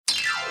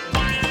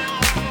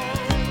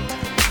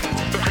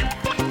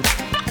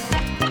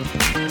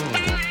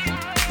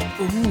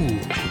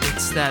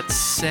It's that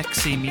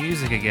sexy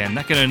music again.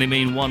 That can only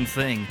mean one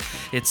thing.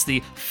 It's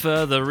the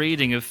further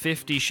reading of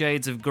 50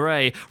 Shades of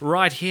Grey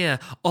right here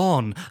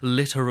on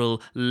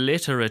Literal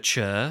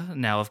Literature.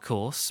 Now, of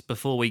course,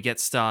 before we get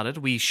started,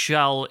 we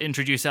shall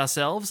introduce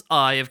ourselves.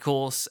 I, of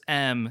course,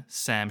 am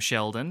Sam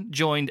Sheldon,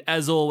 joined,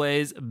 as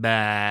always,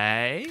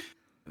 by...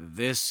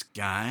 This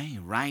guy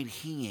right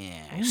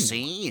here. Ooh.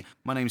 See?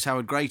 My name's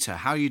Howard Greater.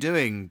 How are you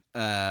doing,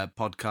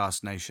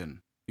 Podcast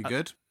Nation? You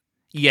good?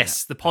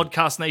 Yes, the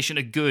Podcast Nation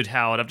are good,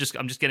 Howard. I'm just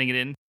getting it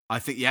in. I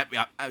think, yeah,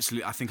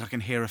 absolutely. I think I can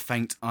hear a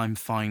faint "I'm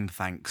fine,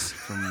 thanks"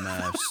 from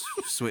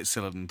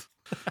Switzerland.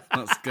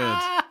 That's good.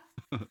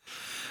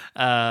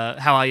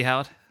 How are you,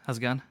 Howard? How's it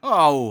going?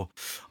 Oh,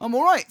 I'm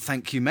all right,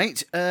 thank you,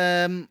 mate.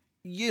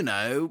 You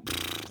know,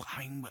 I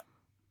mean,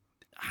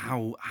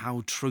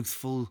 how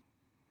truthful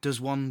does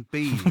one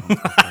be on a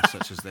podcast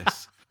such as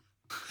this?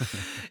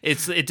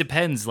 It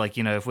depends, like,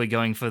 you know, if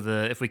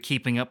we're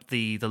keeping up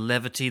the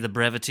levity, the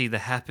brevity, the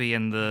happy,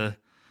 and the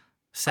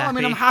sappy. I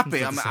mean, I'm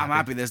happy. I'm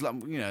happy. There's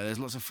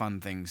lots of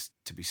fun things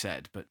to be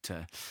said, but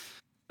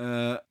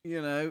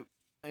you know,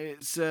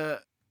 it's the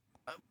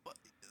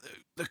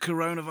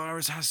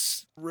coronavirus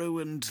has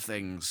ruined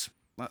things.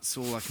 That's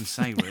all I can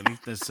say, really.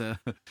 There's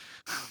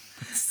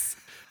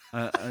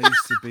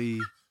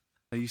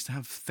I used to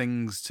have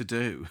things to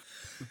do.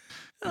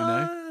 You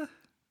know?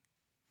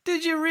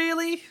 Did you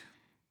really?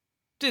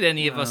 Did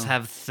any of us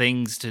have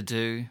things to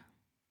do?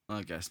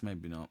 I guess,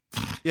 maybe not.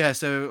 Yeah,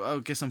 so I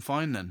guess I'm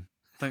fine then.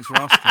 Thanks for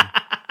asking.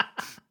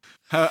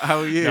 How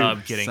are you? No,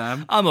 I'm kidding.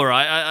 Sam? I'm all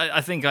right.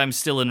 I think I'm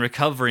still in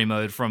recovery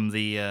mode from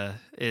the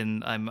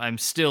I'm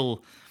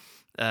still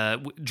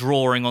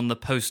drawing on the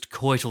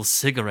post-coital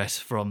cigarette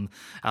from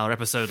our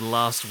episode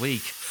last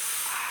week.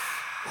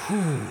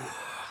 Whew.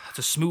 That's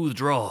a smooth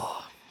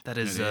draw. That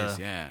is,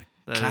 yeah.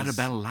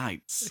 Clarabelle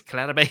Lights.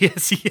 Clarabelle,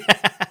 yes,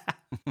 yeah.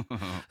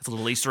 That's a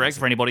little Easter egg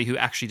for anybody who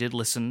actually did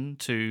listen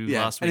to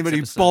last week's anybody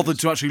episode. who bothered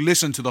to actually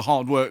listen to the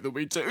hard work that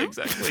we do.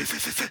 Exactly.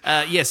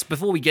 Yes,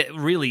 before we get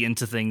really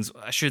into things,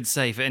 I should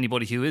say for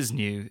anybody who is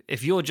new,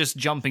 if you're just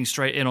jumping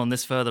straight in on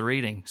this further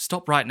reading,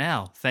 stop right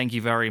now. Thank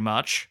you very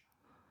much.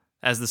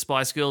 As the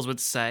Spice Girls would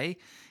say,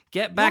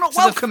 get back. You're not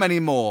welcome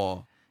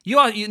anymore.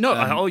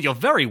 You're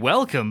very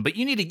welcome, but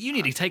you need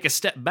to take a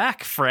step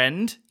back,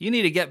 friend. You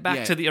need to get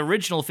back to the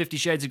original 50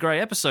 Shades of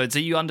Grey episode so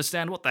you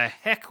understand what the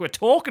heck we're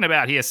talking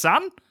about here,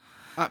 son.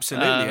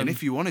 Absolutely, and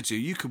if you wanted to,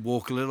 you could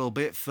walk a little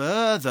bit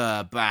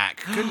further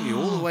back, couldn't you?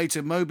 All the way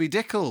to Moby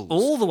Dickles.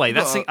 All the way.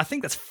 I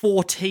think that's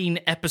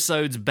 14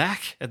 episodes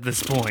back at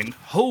this point.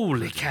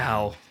 Holy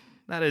cow.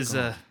 That is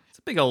it's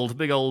a big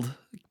old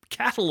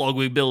catalogue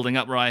we're building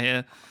up right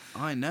here.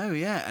 I know,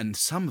 yeah, and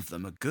some of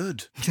them are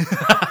good.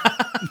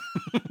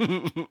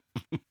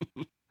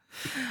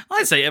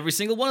 I'd say every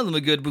single one of them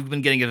are good. We've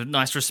been getting a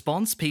nice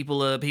response.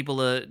 People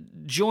are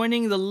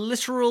joining the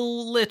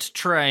literal lit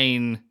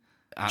train.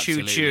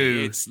 Absolutely.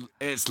 Choo-choo.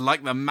 It's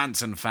like the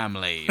Manson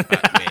family,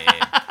 but with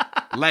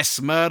less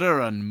murder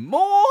and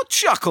more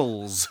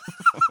chuckles.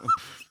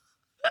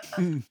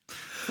 Is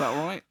that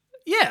all right?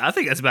 Yeah, I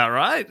think that's about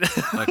right.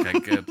 Okay,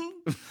 good.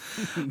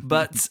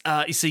 But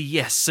you see,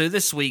 yes. So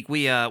this week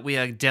we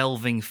are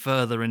delving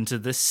further into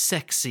the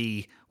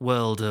sexy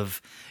world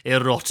of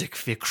erotic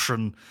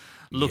fiction,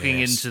 looking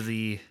into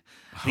the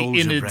Hold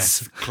innards. Your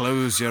breath,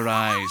 close your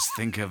eyes,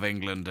 think of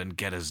England, and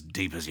get as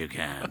deep as you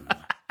can.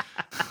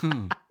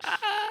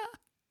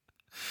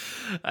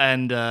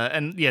 And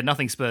yeah,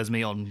 nothing spurs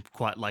me on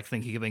quite like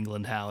thinking of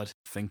England, Howard.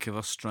 Think of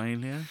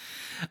Australia?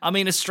 I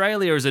mean,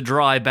 Australia is a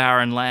dry,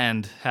 barren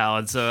land,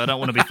 Howard, so I don't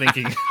want to be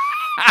thinking...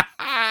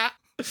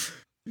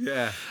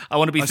 Yeah. I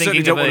want to be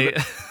thinking of a...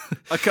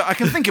 I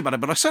can think about it,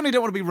 but I certainly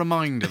don't want to be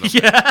reminded of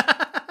it.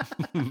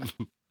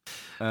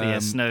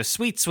 Yes, no,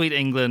 sweet, sweet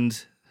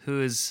England,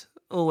 who is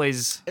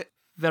always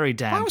very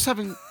damp. If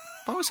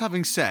I was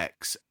having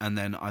sex and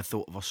then I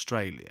thought of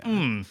Australia,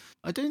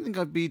 I don't think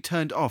I'd be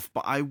turned off,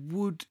 but I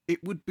would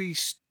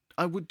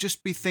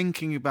just be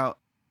thinking about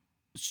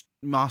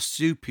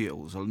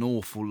marsupials an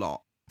awful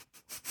lot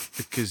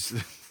because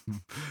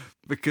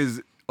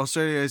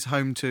Australia is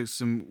home to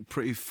some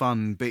pretty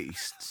fun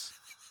beasts,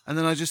 and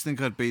then I just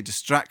think I'd be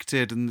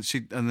distracted, and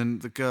then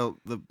the girl,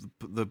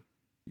 the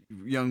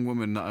young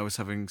woman that I was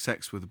having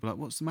sex with would be like,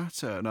 "What's the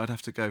matter?" And I'd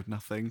have to go,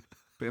 "Nothing."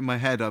 But in my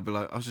head, I'd be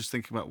like, "I was just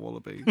thinking about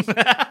wallabies."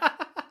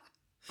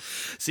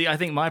 See, I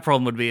think my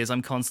problem would be is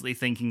I'm constantly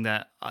thinking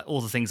that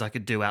all the things I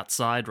could do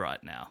outside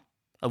right now.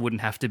 I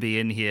wouldn't have to be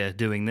in here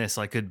doing this.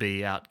 I could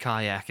be out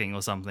kayaking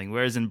or something.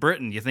 Whereas in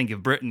Britain, you think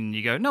of Britain and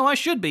you go, no, I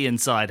should be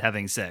inside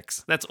having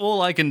sex. That's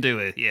all I can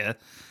do here.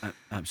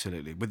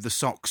 Absolutely. With the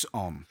socks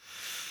on.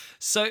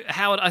 So,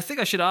 Howard, I think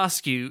I should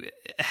ask you,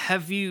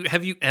 have you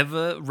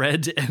ever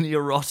read any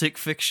erotic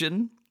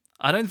fiction?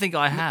 I don't think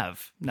I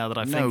have, now that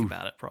I think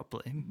about it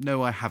properly.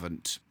 No, I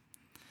haven't.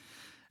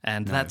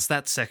 And that's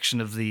that section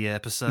of the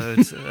episode.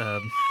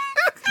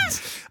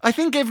 I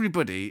think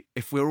everybody,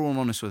 if we're all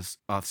honest with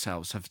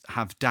ourselves,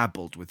 have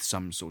dabbled with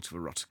some sort of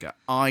erotica,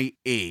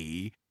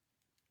 i.e.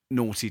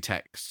 naughty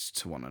texts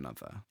to one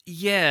another.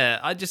 Yeah,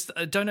 I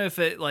don't know if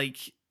it,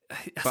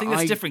 I think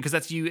that's different because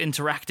that's you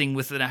interacting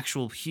with an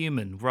actual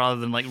human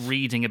rather than like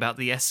reading about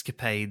the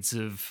escapades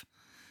of.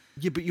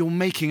 Yeah, but you're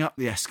making up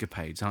the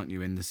escapades, aren't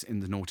you? In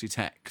the naughty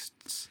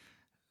texts.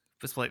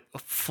 It's like,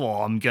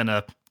 I'm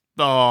gonna,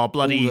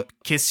 bloody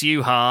kiss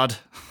you hard.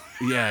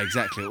 Yeah,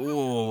 exactly.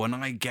 Oh, when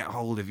I get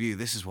hold of you,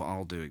 this is what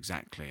I'll do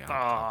exactly.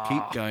 I'll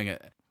keep going.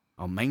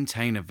 I'll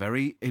maintain a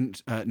very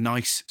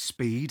nice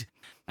speed,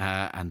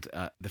 and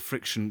the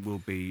friction will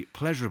be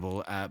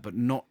pleasurable, but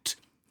not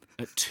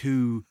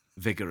too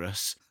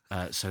vigorous,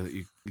 so that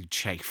you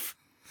chafe.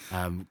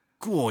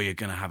 You're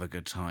going to have a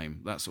good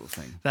time, that sort of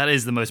thing. That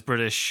is the most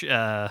British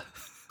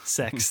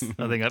sex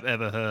I think I've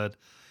ever heard.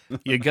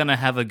 You're going to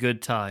have a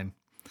good time.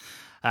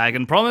 I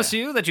can promise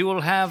you that you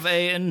will have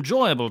an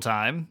enjoyable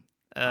time.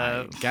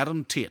 I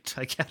guarantee it.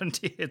 I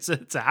guarantee it's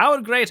a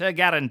Howard Greater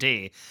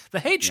guarantee. The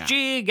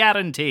HG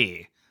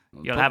guarantee.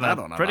 You'll have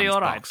a pretty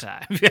all right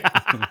time. You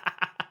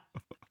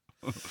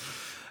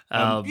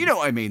know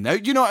what I mean, though.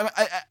 You know,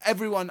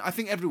 I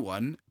think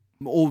everyone,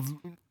 or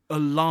a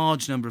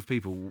large number of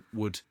people,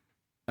 would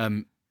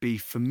be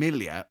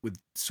familiar with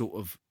sort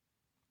of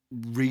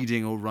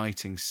reading or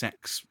writing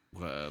sex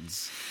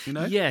words. You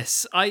know?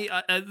 Yes,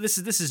 this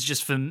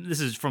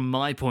is from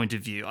my point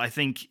of view. I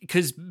think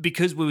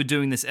because we were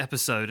doing this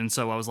episode, and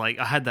so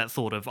I had that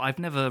thought of I've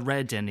never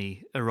read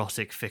any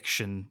erotic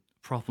fiction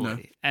properly, no.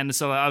 And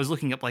so I was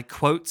looking up like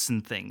quotes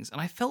and things, and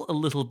I felt a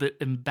little bit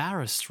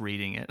embarrassed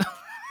reading it.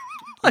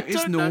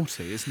 It's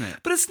naughty, isn't it?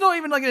 But it's not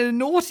even like in a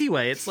naughty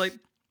way. It's like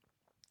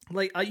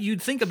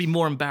you'd think I'd be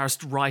more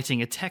embarrassed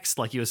writing a text,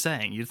 like you were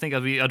saying. You'd think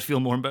I'd feel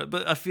more embarrassed,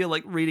 but I feel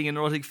like reading an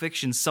erotic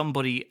fiction,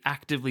 somebody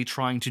actively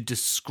trying to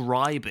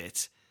describe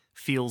it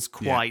feels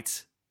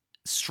quite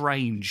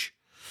strange.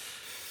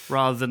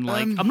 Rather than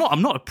like I'm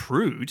not a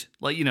prude,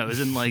 like, you know, as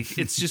in like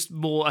it's just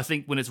more. I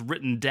think when it's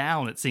written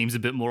down, it seems a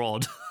bit more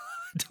odd.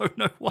 I don't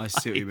know why. I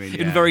see what you mean.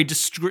 Yeah. In very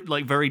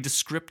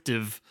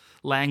descriptive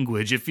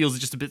language, it feels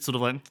just a bit sort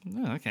of like,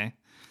 oh, okay.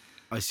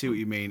 I see what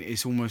you mean.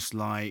 It's almost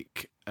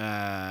like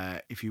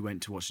if you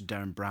went to watch a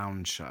Darren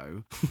Brown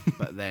show,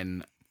 but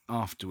then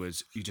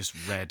afterwards you just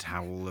read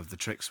how all of the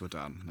tricks were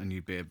done, and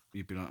you'd be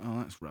like, oh,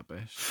 that's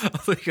rubbish. I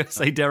thought you were going to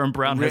say Darren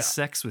Brown has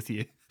sex with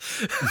you.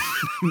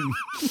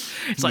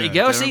 It's like, you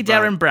go see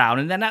Darren Brown,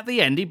 and then at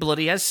the end he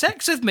bloody has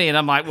sex with me, and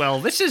I'm like, well,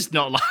 this is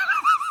not like,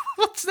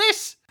 what's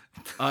this?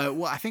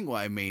 Well, I think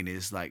what I mean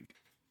is like,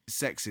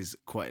 sex is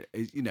quite,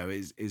 you know,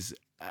 is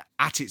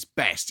at its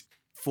best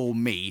for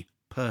me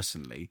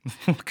personally,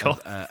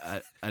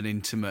 an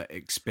intimate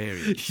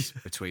experience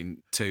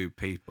between two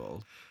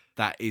people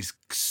that is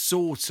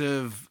sort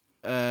of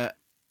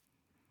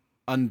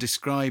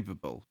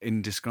indescribable,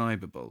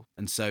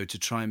 and so to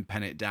try and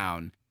pen it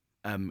down,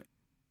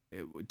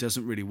 it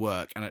doesn't really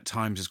work, and at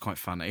times it's quite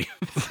funny.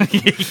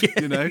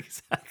 You know,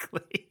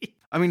 exactly.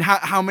 I mean,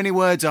 how many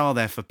words are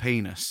there for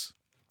penis?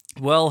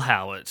 Well,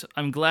 Howard,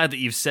 I'm glad that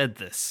you've said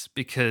this,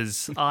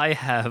 because I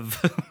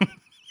have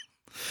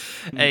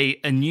a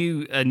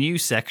new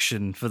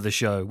section for the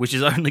show, which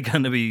is only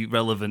going to be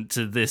relevant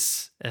to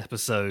this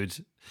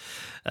episode,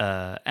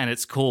 and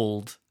it's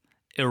called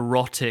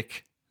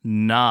Erotic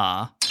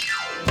Nah.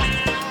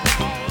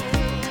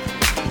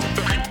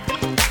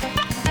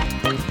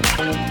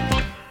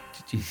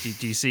 Do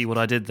you see what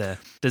I did there?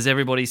 Does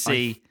everybody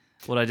see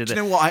what I did there?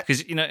 Do you know what?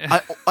 Because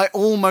I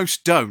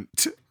almost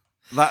don't.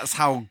 That's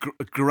how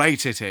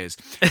great it is.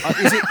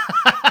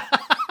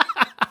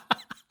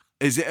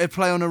 Is it a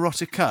play on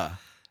erotica?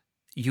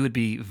 You would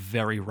be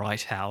very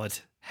right, Howard.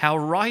 How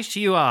right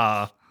you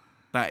are.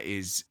 That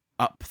is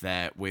up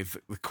there with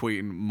the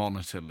Queen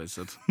Monitor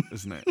Lizard,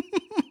 isn't it?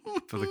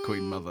 For the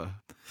Queen Mother.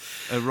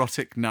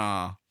 Erotic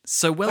Nah.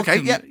 So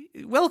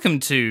welcome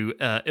to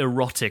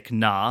Erotic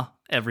Nah,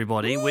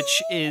 everybody,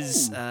 which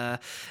is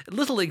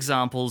little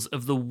examples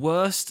of the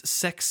worst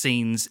sex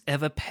scenes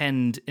ever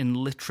penned in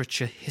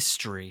literature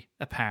history,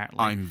 apparently.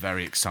 I'm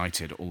very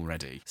excited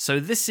already. So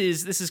this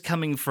is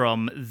coming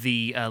from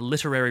the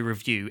Literary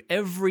Review.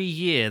 Every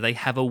year they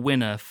have a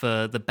winner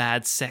for the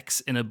Bad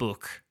Sex in a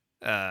Book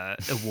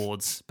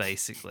awards,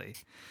 basically.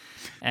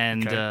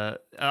 And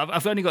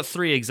I've only got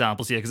 3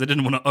 examples here because I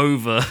didn't want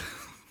to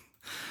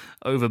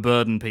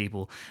overburden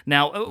people.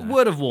 Now,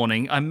 word of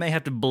warning, I may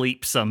have to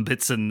bleep some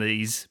bits in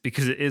these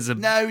because it is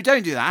No,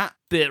 don't do that.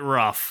 Bit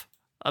rough.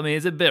 I mean,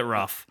 it's a bit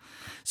rough.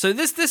 So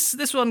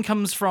this one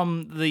comes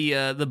from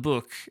the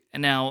book.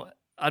 Now,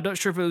 I'm not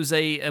sure if it was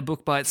a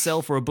book by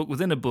itself or a book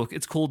within a book.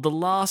 It's called The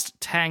Last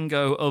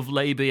Tango of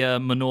Labia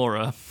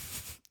Minora.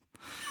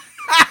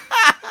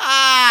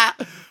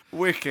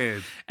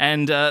 Wicked.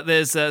 And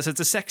there's so it's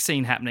a sex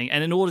scene happening,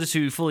 and in order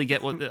to fully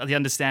get what the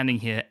understanding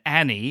here,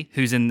 Annie,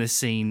 who's in this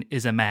scene,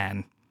 is a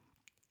man.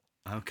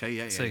 Okay,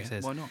 yeah.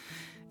 Says, why not?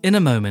 In a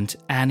moment,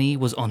 Annie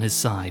was on his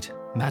side.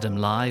 Madame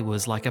Lai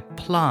was like a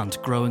plant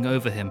growing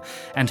over him,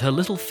 and her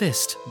little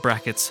fist,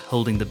 brackets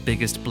holding the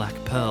biggest black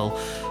pearl,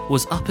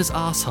 was up his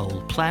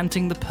arsehole,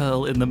 planting the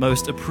pearl in the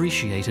most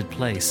appreciated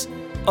place.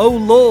 "Oh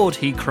Lord,"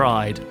 he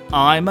cried,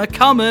 "I'm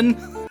a-comin'."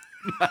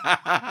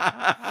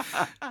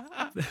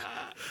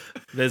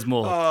 There's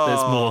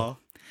more.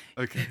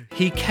 Okay.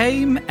 He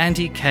came and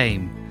he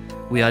came.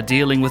 We are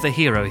dealing with a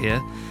hero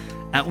here.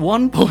 At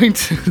one point,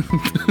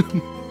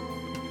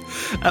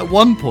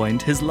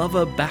 his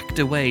lover backed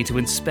away to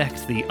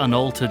inspect the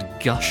unaltered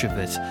gush of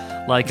it,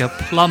 like a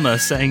plumber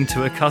saying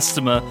to a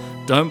customer,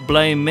 "Don't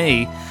blame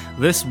me.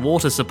 This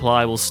water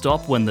supply will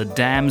stop when the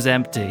dam's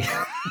empty."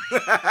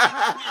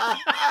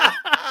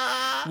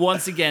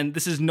 Once again,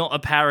 this is not a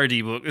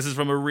parody book. This is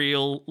from a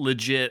real,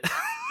 legit.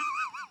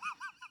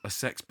 A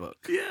sex book.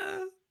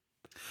 Yeah.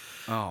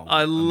 Oh,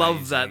 I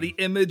love that. amazing.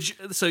 The image,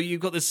 so you've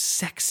got this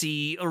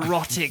sexy,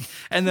 erotic,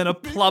 and then a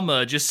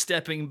plumber just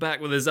stepping back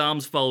with his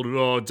arms folded.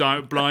 "Oh,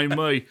 don't blame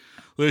me.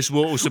 This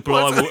water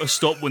supply will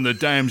stop when the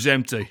dam's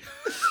empty."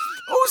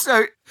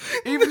 Also,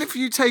 even if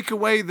you take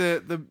away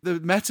the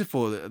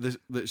metaphor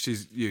that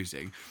she's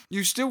using,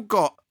 you still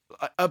got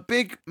a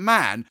big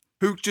man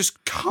who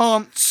just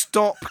can't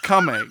stop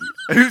coming,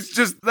 who's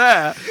just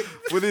there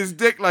with his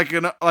dick like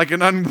an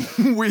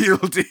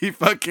unwieldy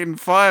fucking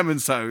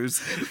fireman's hose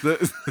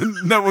that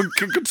no one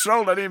can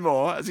control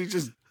anymore, as he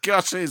just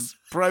gushes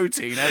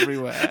protein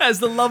everywhere. As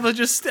the lover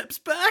just steps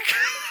back.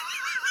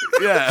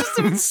 Yeah.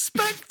 To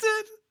inspect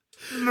it.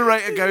 The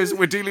narrator goes,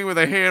 "We're dealing with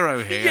a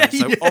hero here,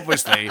 so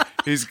obviously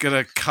he's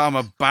gonna come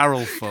a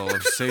barrel full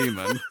of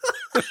semen."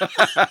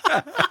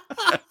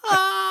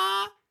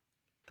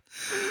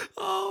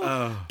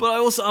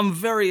 But I'm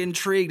very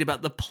intrigued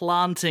about the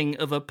planting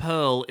of a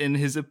pearl in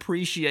his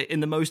in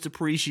the most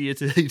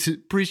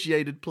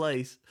appreciated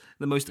place.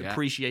 The most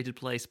appreciated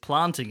place.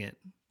 Planting it.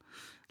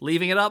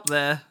 Leaving it up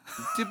there.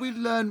 Did we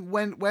learn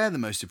where the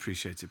most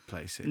appreciated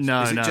place is?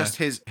 No, Is it no. just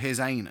his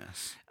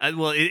anus?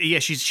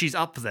 She's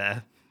up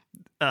there.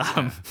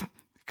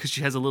 Because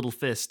she has a little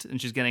fist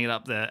and she's getting it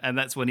up there. And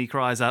that's when he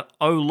cries out,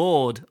 "Oh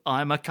Lord,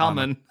 I'm a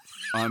comin'."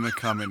 I'm a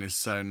coming is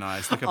so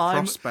nice. Like a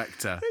I'm-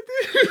 prospector.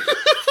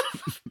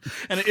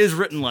 And it is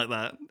written like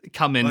that.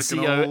 Comin, Like an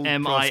old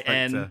COMIN, prospector.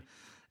 and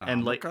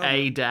I'm a like comin'.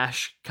 A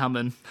dash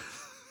comin.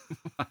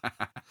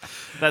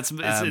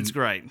 It's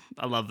great.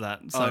 I love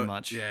that so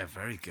much. Yeah,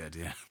 very good,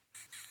 yeah.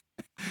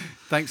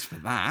 Thanks for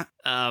that.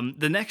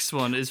 The next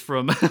one is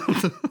from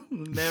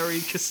Mary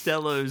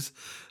Costello's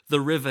The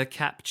River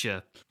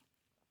Capture.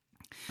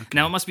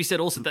 Now, it must be said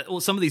also that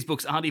some of these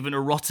books aren't even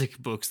erotic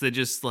books. They're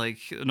just like,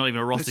 not even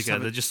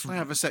erotica. They're just, They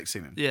have a sex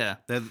scene in. yeah.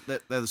 They're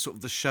the sort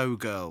of the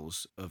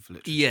showgirls of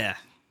literature. Yeah,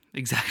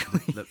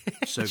 exactly. The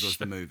showgirls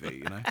the movie,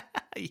 you know?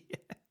 Yeah.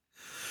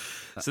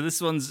 So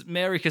this one's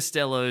Mary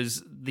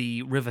Costello's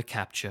The River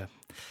Capture.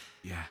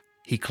 Yeah.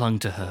 He clung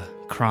to her,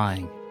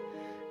 crying,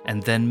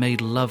 and then made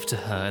love to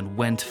her and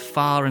went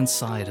far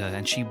inside her,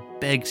 and she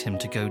begged him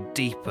to go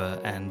deeper,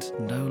 and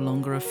no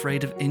longer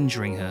afraid of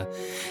injuring her,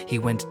 he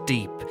went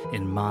deep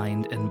in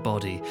mind and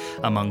body,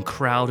 among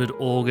crowded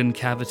organ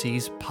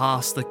cavities,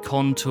 past the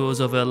contours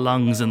of her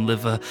lungs and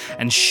liver,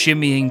 and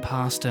shimmying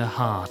past her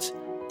heart,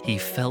 he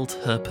felt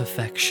her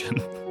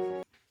perfection.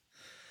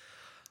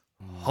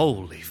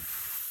 Holy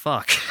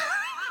fuck.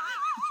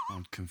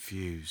 I'm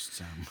confused,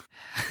 Sam.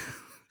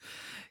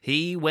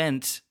 He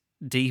went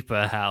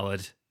deeper,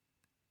 Howard.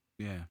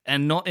 Yeah.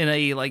 And not in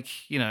a, like,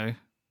 you know...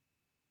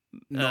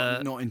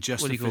 Not in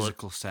just what do a you call it?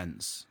 physical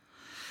sense.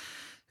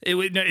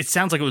 It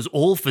sounds like it was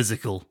all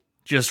physical.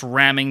 Just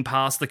ramming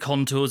past the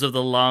contours of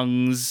the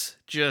lungs,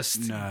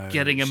 just No,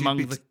 getting she'd among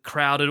be- the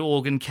crowded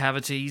organ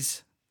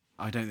cavities.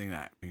 I don't think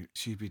that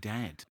she'd be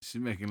dead.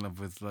 She's making love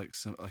with like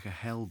a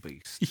hell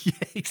beast, Yeah,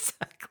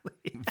 exactly.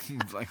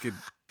 like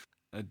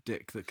a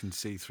dick that can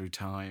see through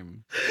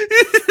time.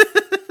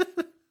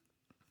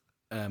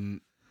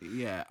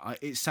 Yeah,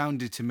 it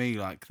sounded to me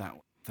like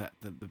that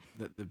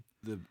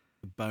the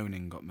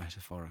boning got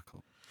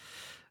metaphorical.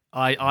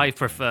 I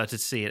prefer to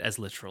see it as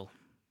literal.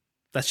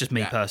 That's just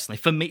me Yeah. personally.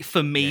 For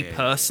me Yeah.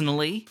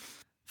 personally,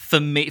 for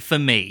me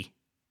personally.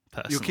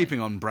 You're keeping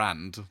on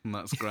brand, and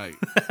that's great.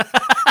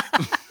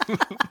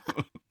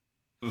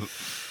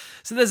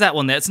 So there's that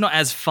one there. It's not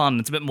as fun.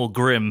 It's a bit more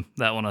grim,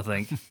 that one, I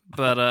think.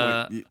 But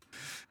I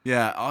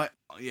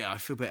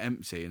feel a bit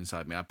empty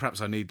inside me.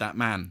 Perhaps I need that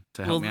man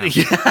to help me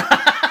out.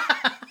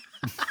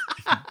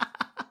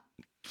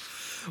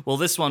 Well,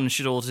 this one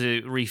should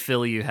also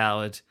refill you,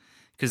 Howard,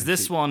 because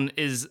this one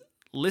is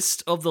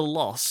List of the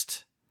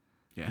Lost.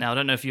 Yeah. Now, I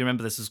don't know if you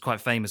remember, this was quite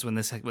famous when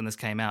this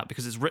came out,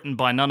 because it's written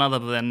by none other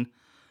than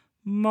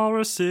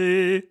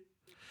Morrissey.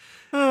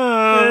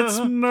 It's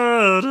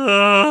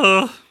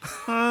murder.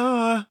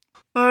 I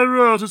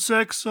wrote a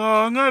sex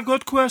song. I've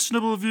got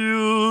questionable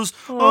views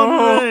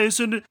on race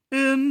and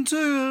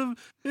into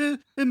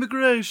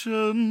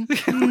immigration.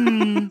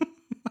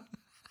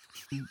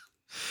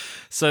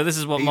 So this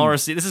is what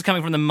Morrissey... This is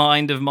coming from the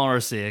mind of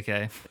Morrissey,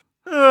 okay?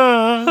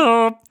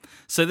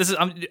 So this is...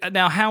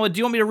 now, Howard, do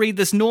you want me to read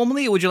this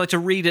normally, or would you like to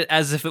read it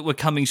as if it were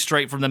coming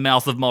straight from the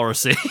mouth of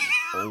Morrissey?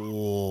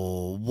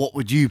 Oh, what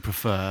would you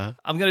prefer?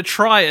 I'm going to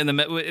try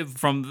it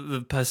from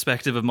the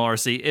perspective of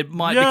Morrissey. It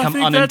might Yeah, I become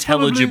think that's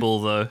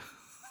unintelligible, though.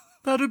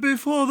 That'd be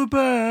for the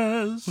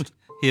best.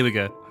 Here we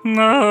go.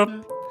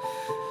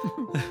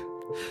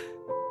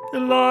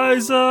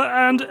 Eliza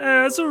and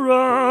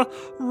Ezra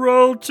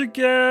rolled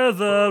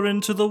together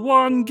into the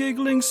one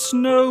giggling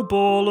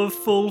snowball of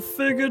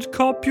full-figured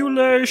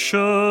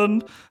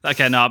copulation.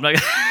 Okay, no, I'm not...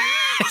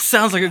 It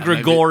sounds like a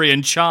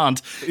Gregorian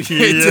chant.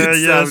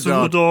 Yes,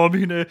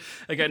 Domine.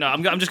 Okay, no,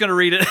 I'm just going to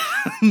read it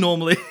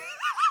normally.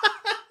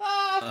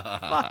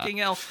 Fucking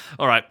hell.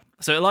 All right,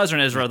 so Eliza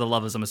and Ezra are the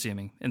lovers, I'm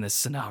assuming, in this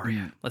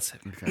scenario. Let's see.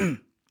 Okay.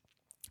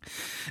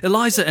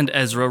 Eliza and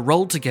Ezra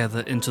rolled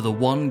together into the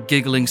one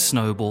giggling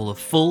snowball of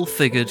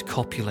full-figured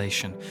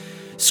copulation,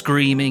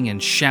 screaming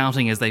and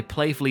shouting as they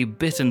playfully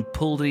bit and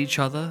pulled at each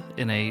other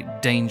in a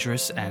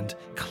dangerous and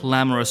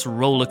clamorous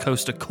roller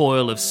coaster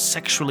coil of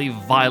sexually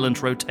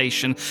violent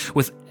rotation,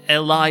 with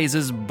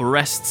Eliza's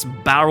breasts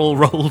barrel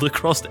rolled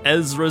across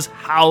Ezra's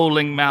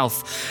howling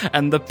mouth,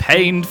 and the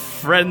pained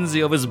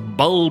frenzy of his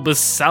bulbous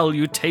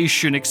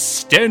salutation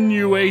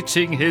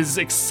extenuating his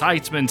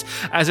excitement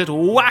as it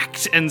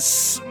whacked and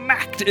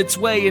smacked its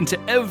way into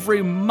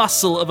every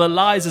muscle of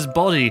Eliza's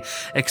body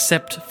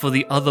except for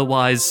the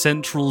otherwise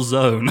central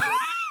zone.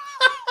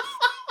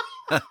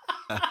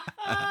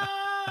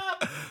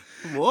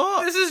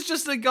 What? This is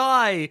just a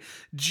guy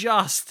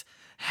just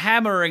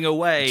hammering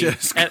away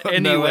Just at got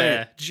anywhere.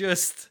 nowhere.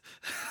 Just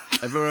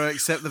Everywhere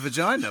except the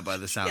vagina, by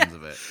the sounds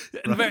of it.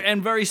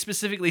 and very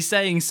specifically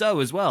saying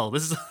so as well.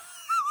 This is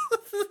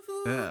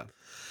Yeah.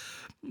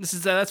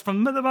 that's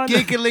from the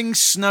Giggling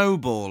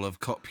snowball of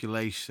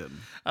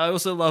copulation. I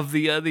also love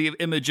the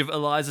image of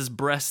Eliza's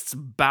breasts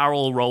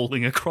barrel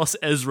rolling across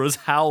Ezra's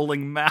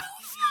howling mouth.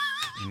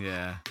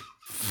 Yeah.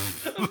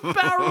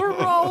 Barrel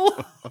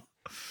roll.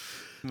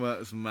 Well,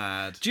 that's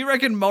mad. Do you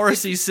reckon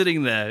Morrissey's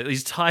sitting there?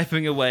 He's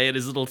typing away at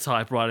his little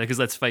typewriter, because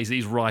let's face it,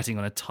 he's writing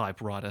on a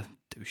typewriter,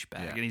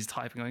 douchebag, and he's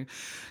typing going,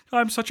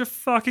 I'm such a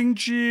fucking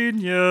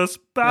genius,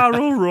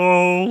 barrel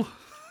roll.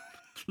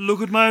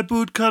 Look at my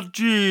bootcut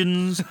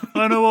jeans.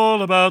 I know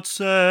all about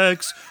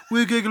sex.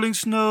 We're giggling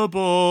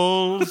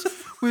snowballs.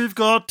 We've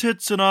got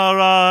tits in our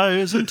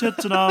eyes and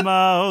tits in our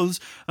mouths,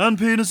 and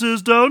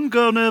penises don't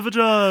go near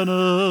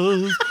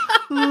vaginas.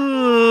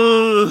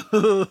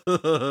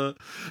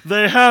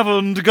 They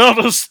haven't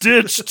got a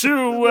stitch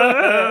to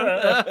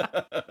wear.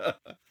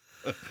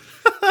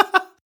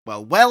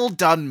 Well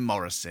done,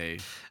 Morrissey.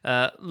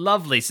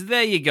 Lovely. So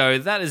there you go.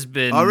 That has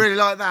been I really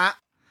like that.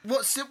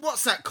 What's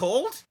that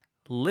called?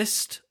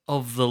 List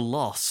of the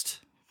Lost.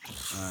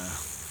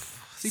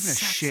 It's even a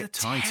shit That's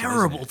a title.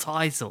 terrible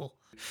title.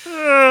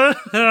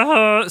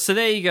 So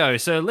there you go.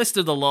 So List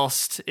of the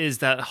Lost is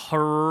that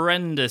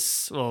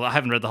horrendous... Well, I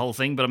haven't read the whole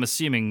thing, but I'm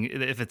assuming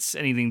if it's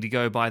anything to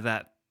go by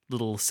that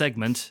little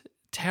segment,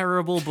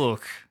 terrible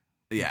book.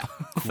 Yeah.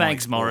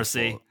 Thanks, quite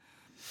Morrissey.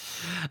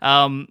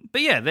 awful.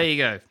 But yeah, there you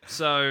go.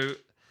 So,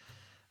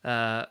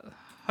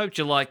 hope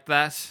you liked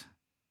that.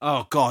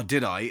 Oh, God,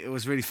 did I? It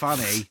was really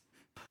funny.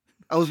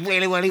 It was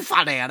really, really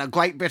funny and a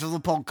great bit of the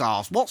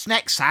podcast. What's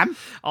next, Sam?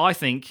 I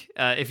think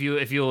if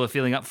you're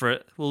feeling up for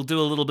it, we'll do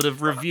a little bit of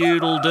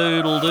reviewdle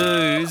doodle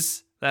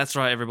doos. That's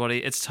right,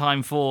 everybody. It's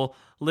time for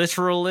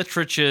Literal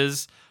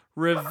Literature's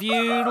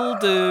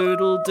reviewdle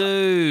doodle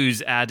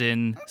doos. Add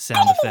in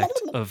sound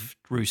effect of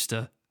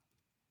rooster.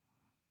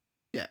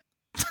 Yeah.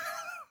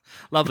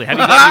 Lovely. Have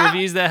you got any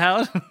reviews there,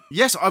 Howard?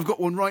 Yes, I've got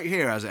one right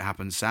here as it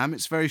happens, Sam.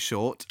 It's very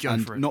short Go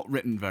and for it. not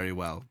written very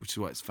well, which is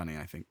why it's funny,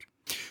 I think.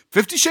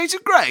 50 Shades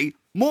of Grey?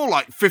 More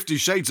like 50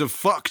 Shades of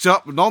fucked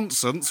up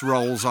nonsense,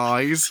 rolls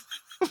eyes.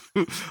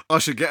 I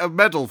should get a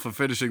medal for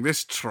finishing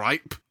this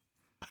tripe.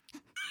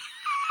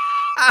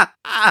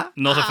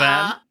 Not a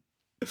fan.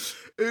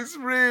 It's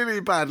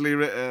really badly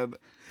written.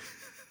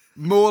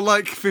 More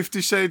like 50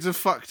 Shades of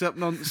fucked up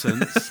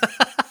nonsense.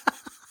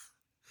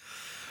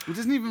 It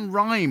doesn't even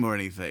rhyme or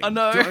anything. I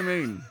know. Do you know what I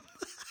mean?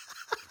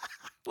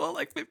 Well,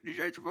 like 50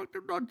 Shades of fucked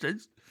up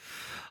nonsense.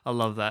 I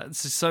love that.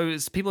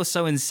 People are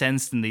so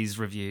incensed in these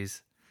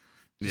reviews.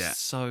 Yeah.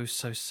 So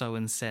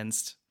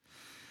incensed.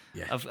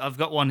 Yeah. I've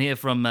got one here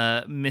from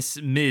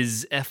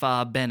Ms.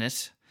 F.R.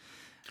 Bennett.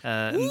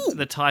 And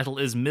the title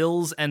is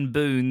Mills and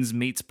Boons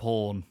Meets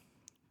Porn.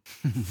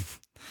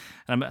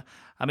 And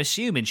I'm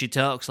assuming she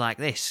talks like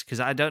this, because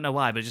I don't know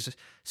why, but just,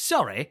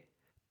 sorry.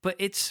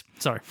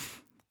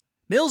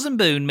 Mills and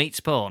Boon meets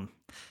porn.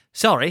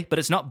 Sorry, but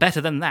it's not better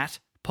than that.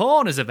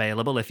 Porn is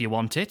available if you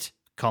want it,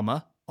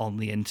 comma, on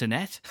the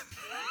internet.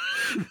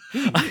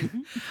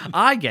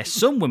 I guess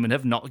some women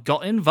have not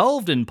got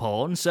involved in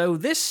porn, so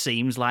this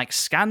seems like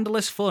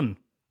scandalous fun.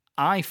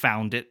 I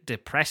found it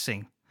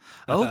depressing.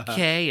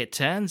 Okay, it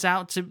turns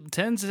out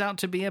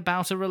to be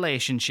about a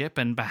relationship,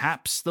 and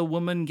perhaps the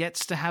woman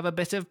gets to have a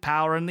bit of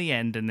power in the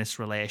end in this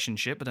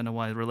relationship. I don't know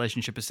why the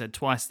relationship is said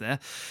twice there.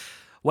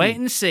 Wait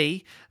and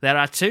see. There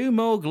are 2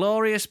 more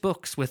glorious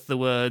books with the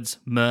words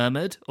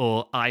murmured,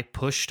 or I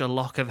pushed a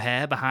lock of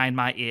hair behind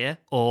my ear,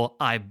 or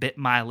I bit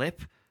my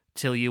lip,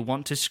 till you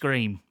want to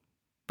scream.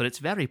 But it's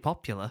very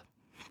popular.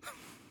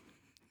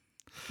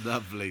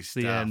 Lovely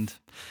stuff. The end.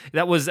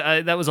 That was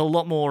a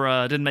lot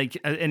more. Didn't make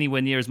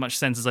anywhere near as much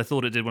sense as I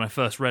thought it did when I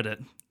first read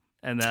it.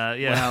 And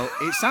yeah. Well,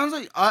 it sounds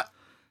like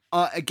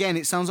again,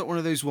 it sounds like one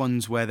of those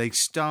ones where they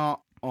start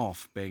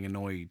off being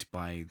annoyed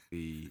by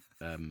the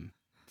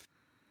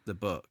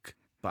book,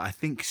 but I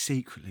think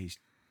secretly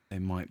they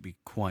might be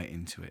quite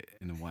into it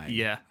in a way.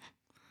 Yeah.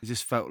 It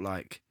just felt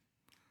like,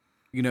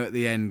 at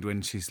the end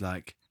when she's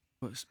like,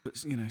 but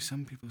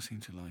some people seem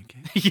to like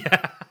it.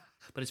 Yeah.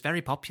 But it's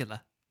very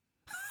popular.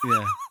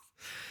 Yeah.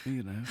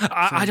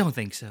 I don't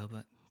think so,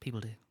 but people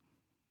do.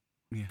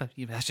 Yeah. But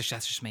that's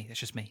just me. That's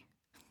just me.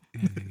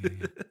 Yeah.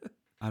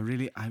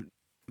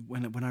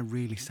 When I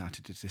really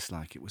started to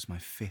dislike it was my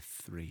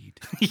 5th read.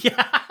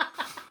 Yeah.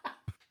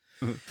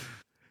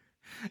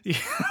 Yeah.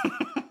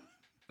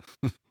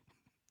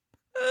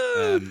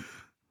 Do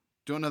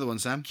you want another one,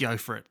 Sam? Go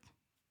for it.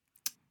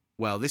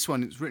 Well, this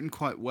one is written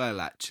quite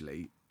well,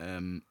 actually.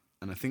 And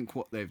I think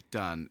what they've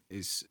done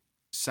is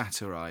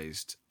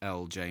satirised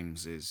L.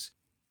 James's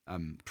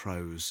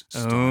prose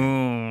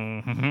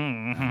style.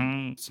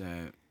 Oh.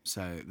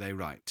 So they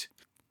write,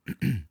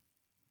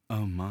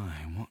 "Oh my,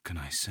 what can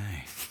I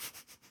say?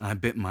 I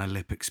bit my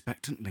lip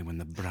expectantly when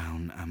the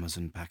brown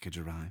Amazon package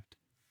arrived.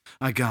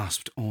 I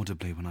gasped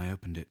audibly when I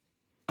opened it.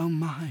 Oh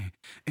my,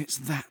 it's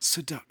that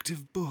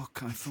seductive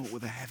book, I thought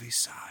with a heavy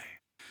sigh.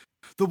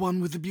 The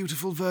one with the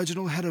beautiful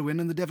virginal heroine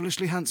and the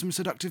devilishly handsome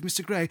seductive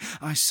Mr. Grey.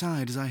 I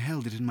sighed as I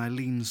held it in my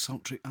lean,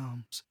 sultry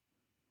arms.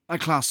 I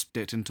clasped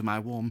it into my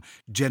warm,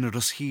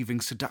 generous,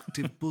 heaving,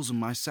 seductive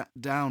bosom. I sat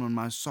down on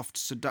my soft,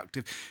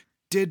 seductive...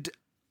 Did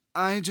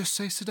I just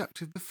say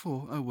seductive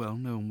before? Oh, well,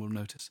 no one will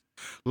notice.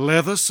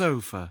 Leather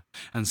sofa,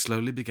 and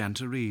slowly began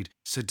to read,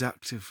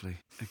 seductively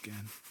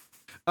again.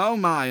 Oh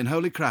my, and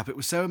holy crap, it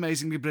was so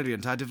amazingly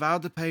brilliant. I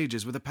devoured the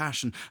pages with a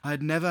passion I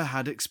had never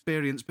had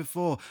experienced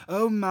before.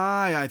 Oh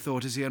my, I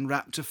thought as he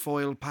unwrapped a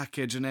foil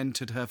package and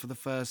entered her for the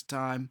first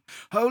time.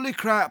 Holy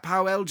crap,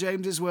 how L.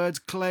 James's words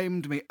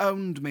claimed me,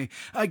 owned me.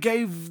 I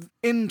gave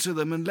in to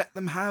them and let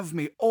them have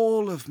me,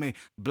 all of me.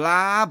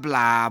 Blah,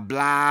 blah,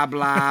 blah,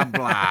 blah,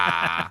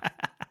 blah."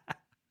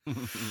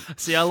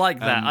 See, I like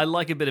that. I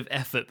like a bit of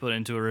effort put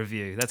into a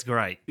review. That's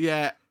great.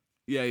 Yeah.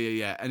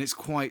 And it's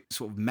quite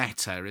sort of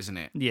meta, isn't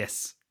it?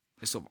 Yes.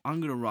 It's sort of,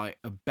 I'm going to write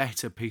a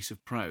better piece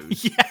of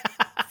prose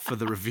for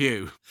the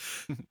review.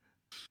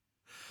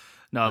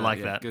 No, I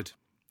like that. Good.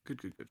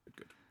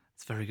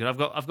 It's very good.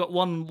 I've got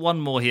one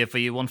more here for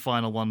you, one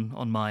final one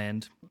on my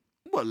end.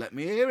 Well, let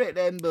me hear it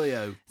then,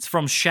 boyo. It's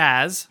from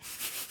Shaz.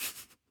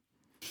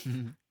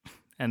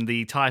 And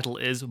the title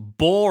is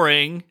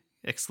Boring! !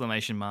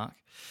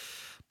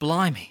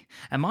 Blimey,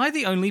 am I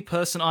the only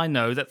person I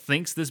know that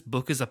thinks this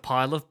book is a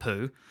pile of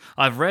poo?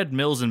 I've read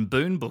Mills and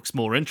Boon books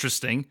more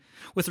interesting.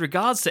 With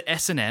regards to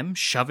S&M,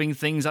 shoving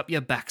things up your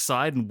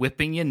backside and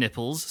whipping your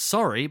nipples,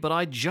 sorry, but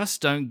I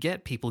just don't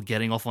get people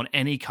getting off on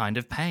any kind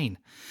of pain.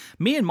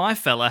 Me and my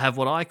fella have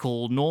what I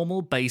call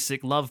normal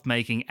basic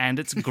lovemaking, and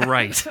it's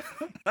great.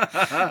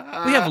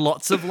 We have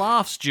lots of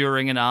laughs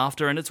during and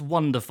after, and it's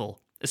wonderful.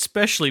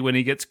 Especially when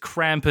he gets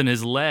cramp in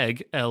his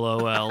leg,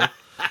 LOL.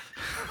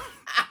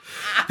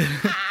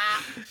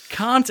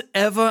 Can't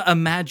ever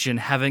imagine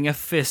having a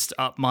fist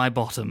up my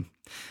bottom.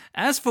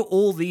 As for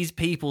all these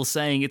people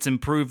saying it's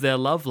improved their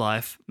love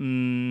life,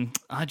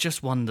 I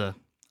just wonder.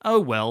 Oh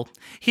well,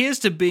 here's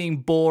to being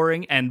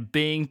boring and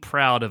being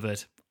proud of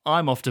it.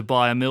 I'm off to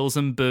buy a Mills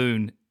and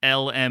Boon,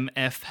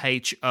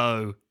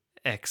 LMFHO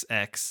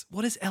XX.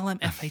 What is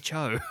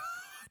LMFHO?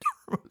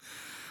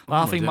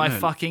 Laughing my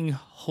fucking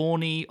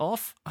horny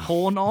off?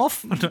 Horn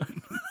off?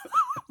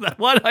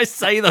 Why did I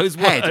say those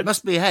words? Head.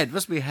 Must be head.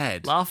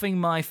 Laughing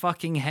my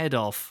fucking head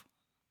off.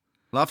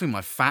 Laughing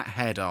my fat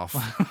head off.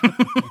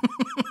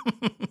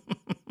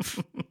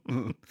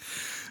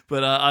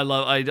 But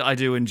I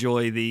do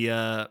enjoy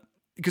the...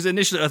 Because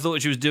initially I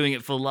thought she was doing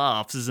it for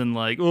laughs, as in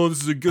like, oh,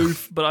 this is a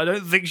goof, but I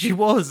don't think she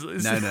was.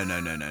 No.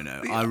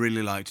 I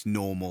really liked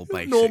normal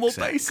basic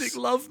basic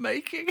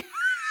lovemaking.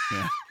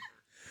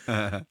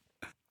 Yeah.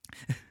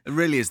 It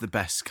really is the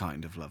best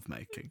kind of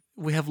lovemaking.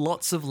 We have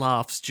lots of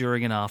laughs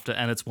during and after,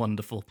 and it's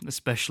wonderful,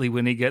 especially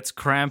when he gets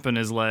cramp in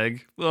his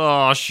leg.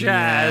 Oh, Shaz.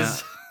 Yeah,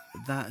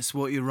 that's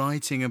what you're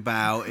writing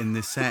about in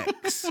the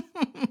sex.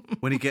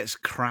 When he gets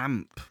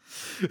cramp.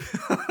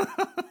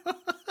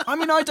 I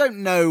mean, I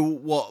don't know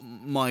what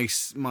my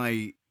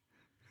sex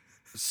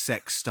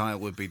style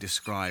would be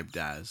described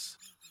as.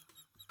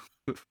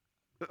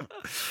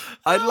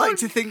 I'd like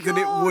to think that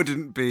it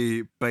wouldn't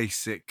be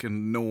basic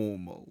and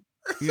normal.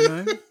 You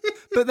know?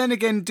 But then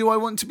again, do I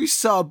want to be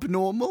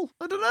subnormal?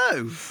 I don't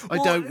know. I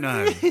don't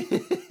know.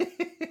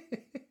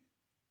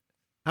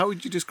 How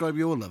would you describe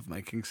your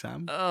lovemaking,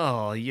 Sam?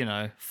 Oh,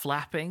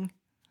 flapping.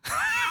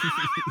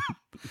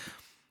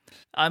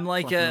 I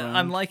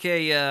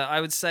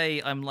would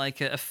say I'm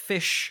like a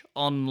fish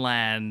on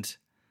land.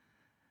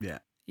 Yeah.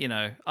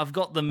 I've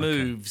got the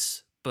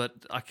moves, but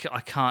I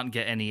can't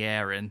get any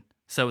air in.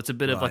 So it's a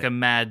bit of like a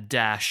mad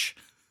dash.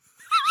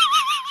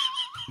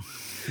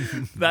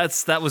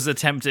 That was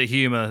attempt at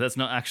humor. That's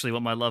not actually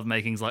what my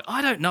lovemaking's like.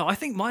 I don't know. I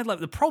think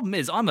the problem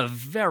is I'm a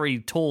very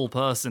tall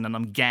person and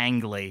I'm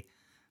gangly.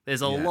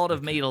 There's a lot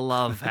of me to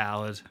love,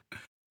 Howard.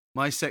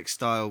 My sex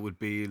style would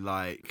be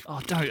like... Oh,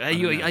 don't. Are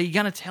you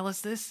going to tell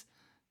us this?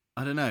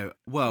 I don't know.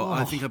 Well,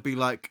 I think it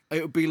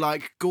would be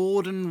like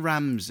Gordon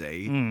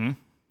Ramsay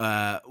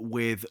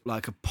with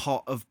like a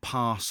pot of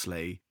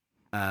parsley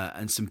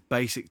and some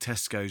basic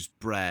Tesco's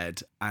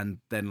bread and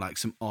then like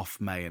some off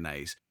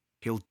mayonnaise.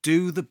 He'll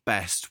do the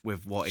best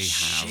with what he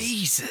has.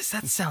 Jesus,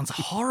 that sounds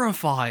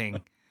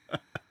horrifying.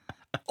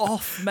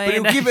 Off But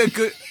mayonnaise.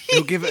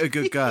 he'll give it a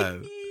good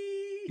go.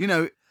 You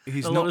know,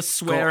 he's a not lot of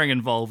swearing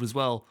involved as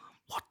well.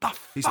 What the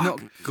fuck? He's not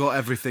got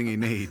everything he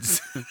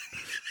needs,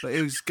 but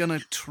he's gonna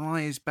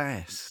try his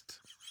best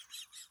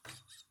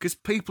because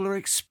people are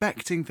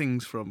expecting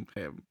things from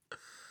him.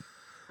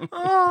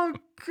 Oh,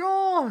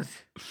 God.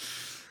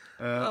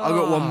 I've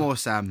got one more,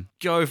 Sam.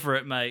 Go for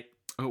it, mate.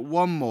 I've got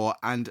one more,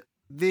 and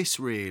this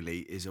really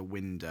is a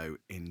window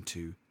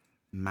into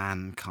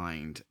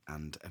mankind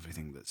and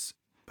everything that's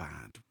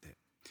bad with it.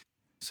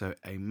 So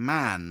a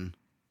man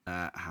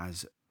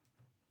has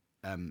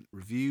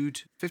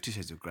reviewed 50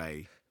 Shades of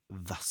Grey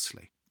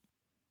thusly.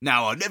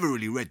 Now, I never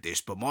really read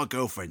this, but my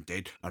girlfriend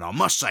did, and I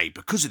must say,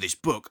 because of this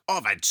book,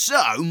 I've had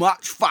so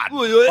much fun.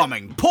 I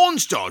mean, porn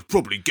stars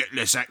probably get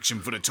less action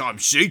for the time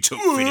she took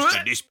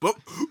finishing this book.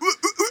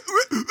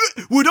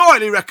 Would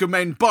highly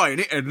recommend buying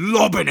it and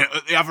lobbing it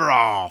at the other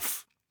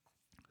half.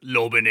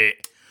 Lobbing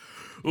it.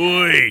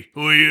 Oi,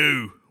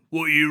 you.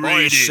 What are you Buy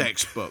reading? a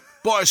sex book.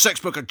 Buy a sex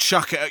book and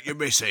chuck it at your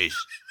missus.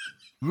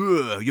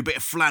 Your bit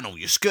of flannel,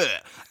 your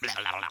skirt. Blah,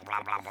 blah,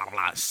 blah, blah, blah,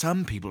 blah.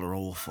 Some people are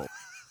awful.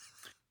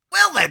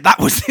 Well then, that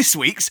was this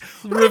week's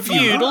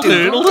Review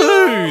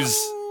Doodle-Doos.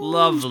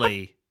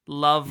 Lovely.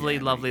 Lovely,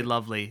 lovely,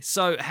 lovely.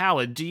 So,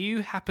 Howard, do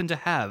you happen to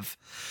have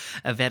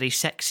a very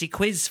sexy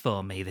quiz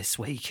for me this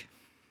week?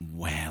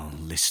 Well,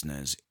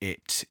 listeners,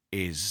 it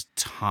is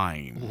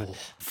time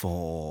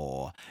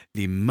for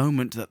the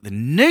moment that the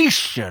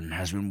nation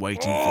has been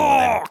waiting for.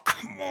 Their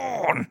come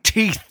on.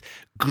 teeth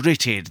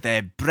gritted,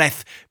 their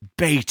breath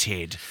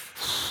bated,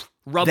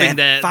 Rubbing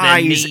their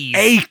thighs knees.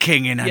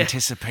 aching in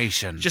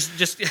anticipation. Just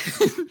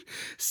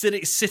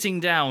sitting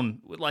down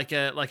like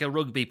a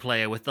rugby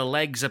player with the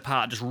legs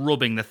apart, just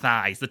rubbing the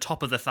thighs, the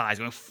top of the thighs,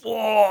 going,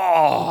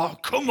 "Oh,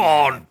 come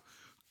on.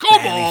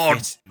 Come on!"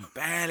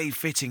 Barely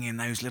fitting in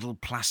those little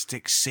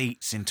plastic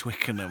seats in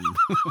Twickenham.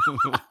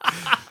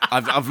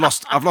 I've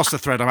lost the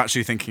thread. I'm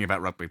actually thinking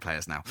about rugby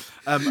players now.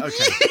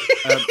 Okay.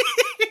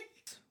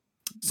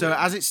 So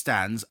as it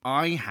stands,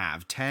 I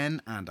have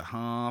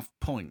 10.5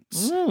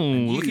 points. Ooh,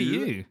 look at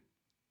you.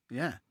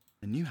 Yeah.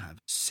 And you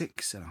have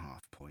 6.5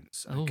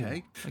 points. Ooh,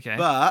 Okay. okay.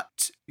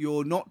 But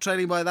you're not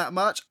trailing by that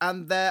much,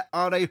 and there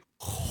are a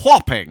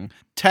whopping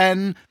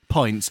 10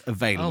 points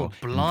available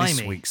in this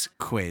blimey. week's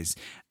quiz.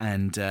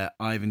 And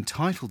I've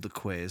entitled the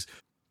quiz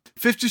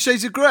 50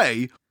 Shades of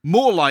Grey,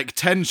 more like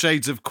 10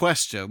 Shades of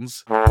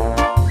Questions.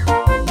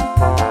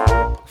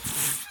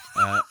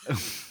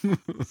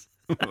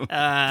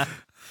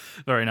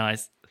 Very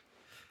nice.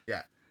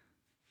 Yeah.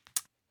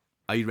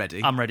 Are you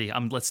ready? I'm ready.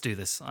 Let's do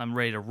this. I'm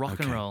ready to rock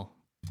and Okay. roll.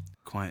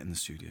 Quiet in the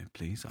studio,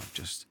 please. I've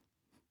just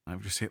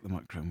hit the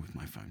microphone with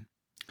my phone.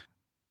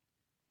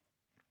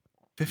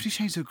 50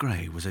 Shades of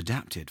Grey was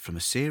adapted from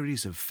a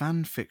series of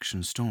fan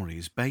fiction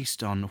stories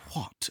based on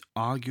what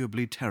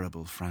arguably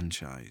terrible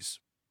franchise?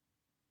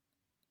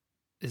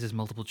 Is this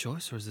multiple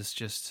choice or is this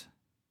just...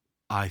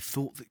 I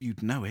thought that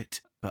you'd know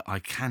it, but I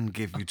can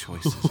give you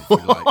choices if you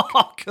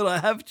like. Could I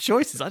have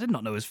choices? I did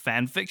not know it was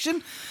fan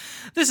fiction.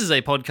 This is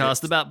a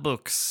podcast about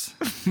books.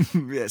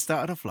 Yeah, it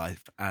started off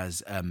life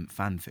as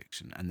fan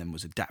fiction and then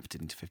was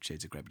adapted into 50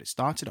 Shades of Grey, but it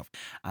started off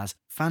as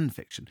fan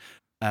fiction.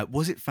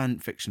 Was it fan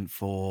fiction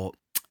for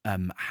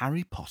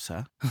Harry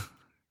Potter?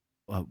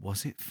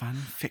 Was it fan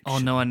fiction? Oh,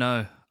 no, I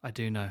know. I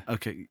do know.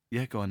 Okay,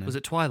 yeah, go on then. Was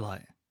it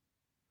Twilight?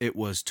 It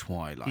was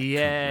Twilight.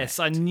 Yes,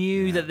 correct. I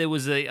knew Yeah. that there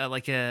was a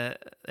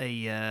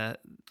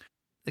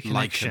connection.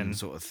 Lichen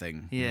sort of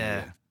thing.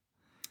 Yeah.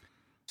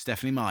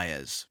 Stephanie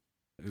Myers,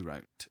 who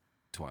wrote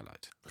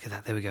Twilight. Look at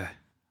that. There we go.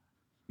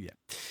 Yeah.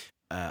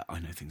 I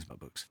know things about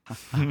books.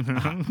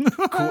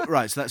 Cool.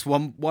 Right, so that's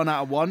one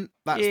out of one.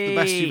 That's the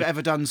best Yay. you've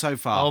ever done so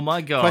far. Oh,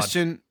 my God.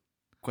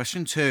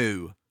 Question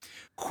 2.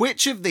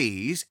 Which of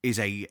these is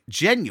a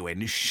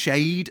genuine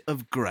shade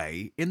of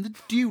grey in the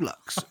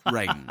Dulux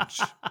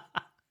range?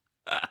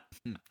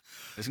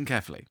 Listen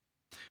carefully.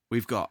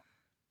 We've got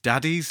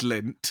Daddy's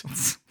Lint,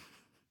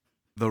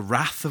 The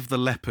Wrath of the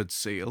Leopard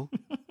Seal,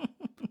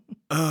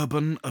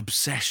 Urban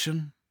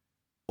Obsession,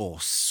 or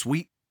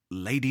Sweet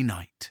Lady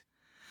Night.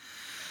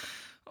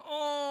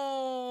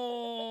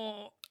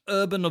 Oh,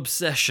 Urban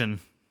Obsession.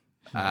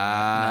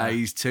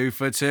 He's 2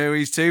 for 2.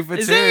 He's 2 for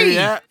Is 2. he?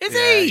 Yeah. Is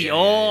Yeah, he? yeah,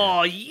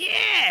 Oh,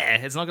 yeah.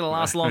 It's not going to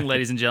last long,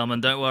 ladies and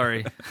gentlemen. Don't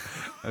worry.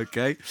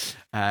 Okay.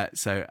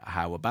 So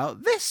how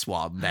about this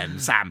one then,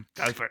 Sam?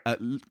 Go for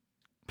it.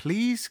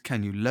 Please,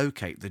 can you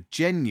locate the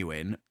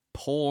genuine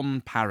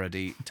porn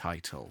parody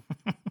title?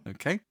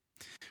 Okay.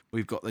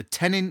 We've got the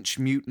 10-inch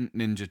Mutant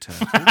Ninja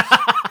Turtles.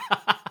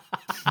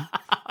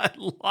 I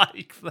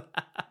like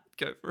that.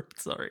 Go for it.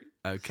 Sorry.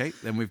 Okay.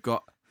 Then we've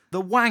got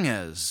the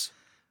Wangers,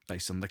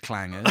 based on the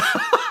Clangers.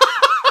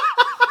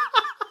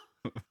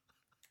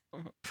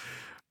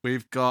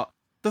 We've got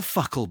the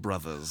Fuckle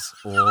Brothers,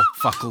 or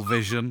Fuckle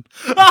Vision,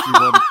 if you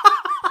want.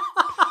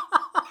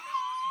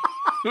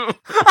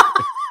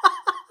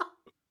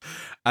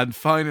 And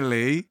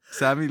finally,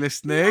 Sammy,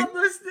 listening? I'm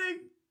listening.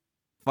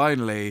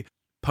 Finally,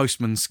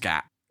 Postman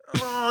Scat.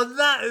 Oh,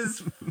 that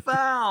is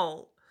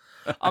foul.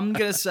 I'm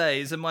gonna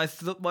say, so my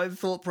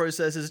thought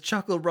process is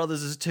Chuckle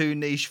Brothers is too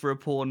niche for a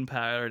porn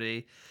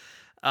parody.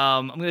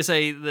 I'm gonna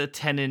say the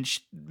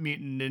 10-inch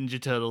Mutant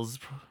Ninja Turtles.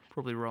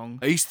 Probably wrong.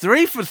 He's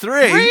 3 for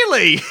 3.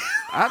 Really?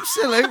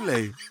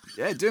 Absolutely.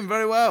 Yeah, doing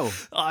very well.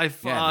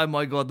 Oh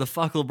my god, the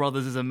Fuckle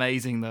Brothers is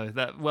amazing though.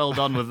 Well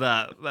done with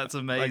that. That's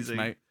amazing.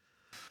 Thanks, mate.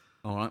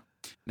 All right.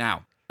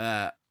 Now,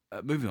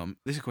 moving on.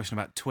 This is a question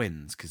about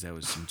twins, because there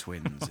was some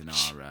twins in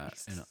our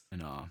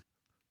in our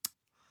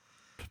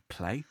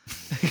play.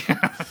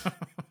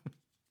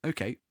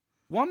 Okay.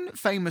 One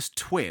famous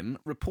twin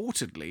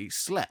reportedly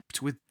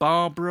slept with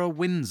Barbara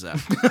Windsor.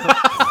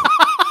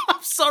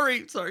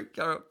 Sorry,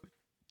 go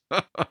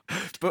on.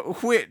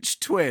 But which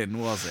twin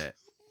was it?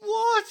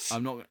 What?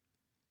 I'm not.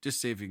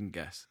 Just see if you can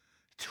guess.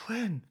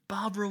 Twin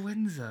Barbara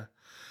Windsor.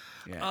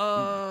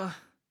 Yeah.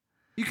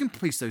 You can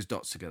piece those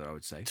dots together, I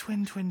would say.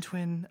 Twin.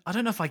 I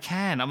don't know if I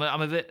can. I'm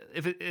a bit.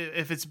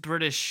 If it's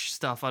British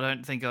stuff, I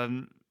don't think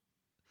I'm.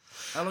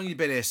 How long you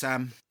been here,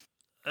 Sam?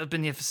 I've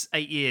been here for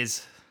 8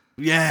 years.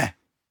 Yeah.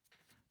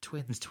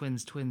 Twins.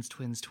 Famous twins.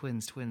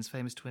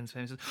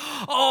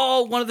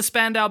 Oh, one of the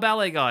Spandau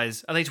Ballet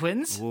guys. Are they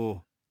twins?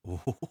 Oh.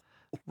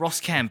 Ross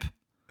Kemp.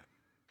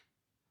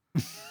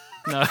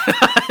 No,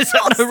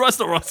 Ross,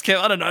 not Ross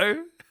Kemp. I don't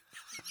know.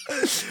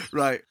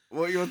 Right,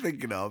 what you're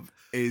thinking of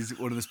is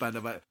one of the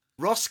Spandau Ballet.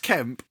 Ross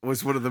Kemp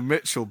was one of the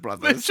Mitchell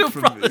brothers.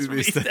 From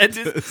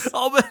EastEnders.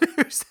 Oh, but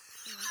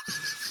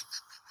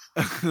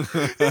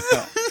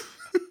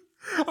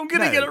I'm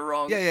gonna get it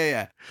wrong.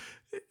 Yeah.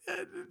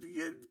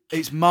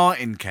 It's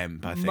Martin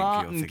Kemp, I think.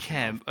 Martin you're thinking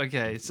Kemp. Of.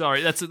 Okay,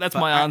 sorry. That's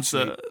my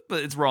answer,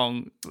 but it's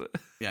wrong.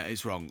 Yeah,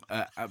 it's wrong.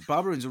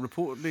 Barbara Windsor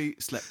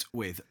reportedly slept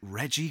with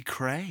Reggie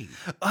Cray.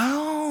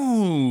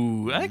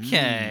 Oh,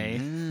 okay.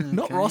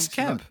 Not okay. Ross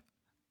Kemp.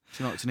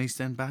 It's an East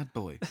End bad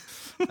boy.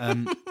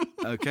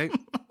 Okay.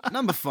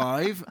 Number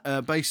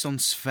 5, based on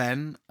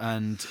Sven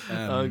and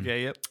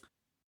okay, yep.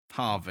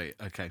 Harvey.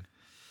 Okay.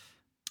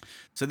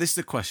 So this is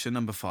the question,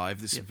 number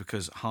 5. This is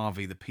because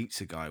Harvey, the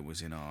pizza guy,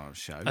 was in our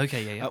show.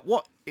 Okay, yeah.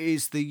 What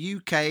is the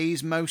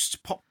UK's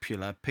most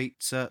popular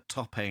pizza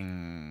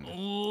topping?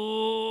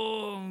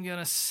 Oh, I'm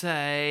gonna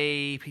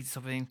say pizza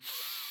topping.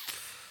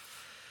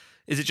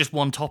 Is it just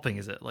one topping?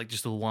 Is it like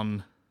just the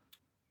one?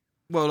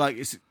 Well, like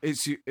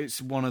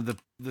it's one of the.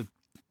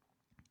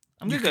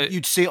 I'm gonna go.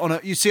 You'd see it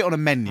on a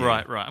menu.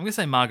 Right. I'm gonna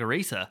say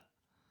margarita.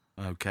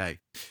 Okay,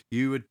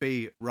 you would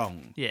be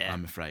wrong. Yeah,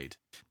 I'm afraid.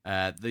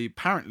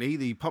 Apparently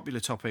the popular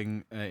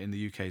topping in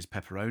the UK is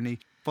pepperoni,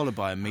 followed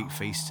by a meat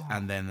feast,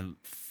 and then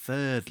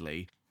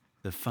thirdly,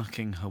 the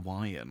fucking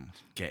Hawaiian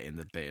get in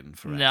the bin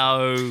forever.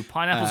 No,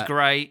 pineapple's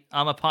great.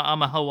 I'm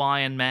a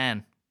Hawaiian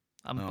man.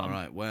 All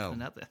right. Well,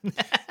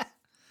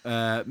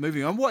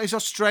 moving on. What is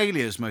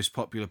Australia's most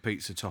popular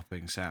pizza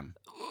topping, Sam?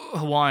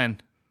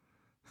 Hawaiian.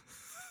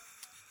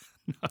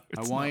 No,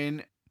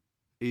 Hawaiian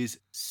is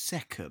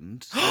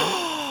second.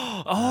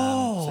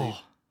 So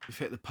you've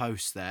hit the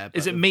post there.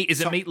 Is it meat?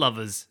 Is it meat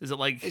lovers? Is it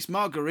like it's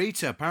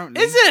margarita?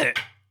 Apparently, is it?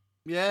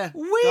 Yeah,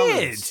 weird.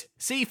 Dollars.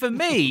 See, for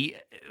me,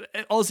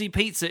 Aussie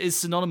pizza is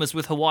synonymous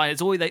with Hawaiian.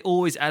 They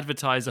always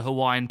advertise a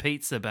Hawaiian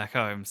pizza back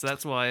home, so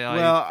that's why I.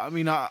 Well, I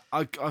mean, I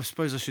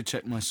suppose I should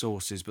check my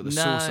sources, but the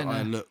source that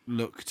I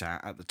looked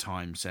at the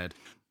time said,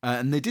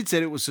 and they did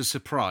say it was a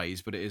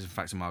surprise, but it is in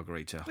fact a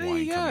margarita. There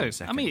Hawaiian you go.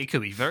 I mean, it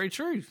could be very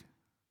true.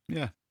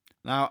 Yeah.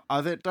 Now, I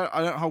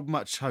don't hold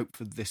much hope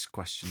for this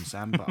question,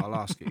 Sam, but I'll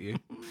ask it you.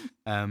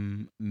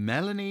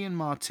 Melanie and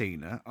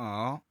Martina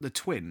are the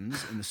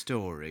twins in the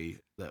story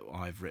that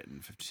I've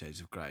written, 50 Shades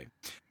of Grey.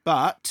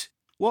 But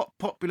what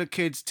popular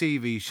kids'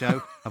 TV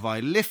show have I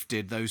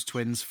lifted those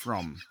twins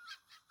from?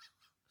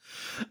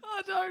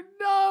 I don't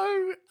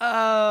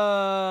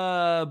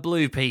know.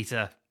 Blue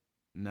Peter.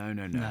 No.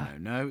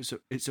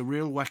 It's a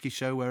real wacky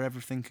show where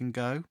everything can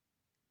go.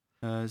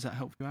 Does that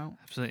help you out?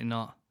 Absolutely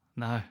not.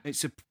 No.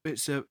 It's a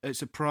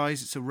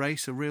prize, it's a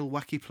race, a real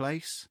wacky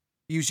place.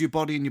 Use your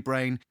body and your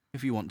brain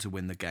if you want to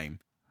win the game.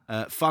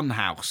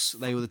 Funhouse.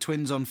 They were the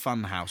twins on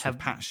Funhouse with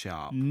Pat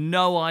Sharp.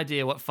 No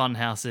idea what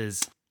Funhouse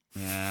is.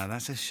 Yeah,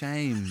 that's a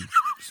shame.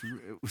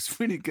 It was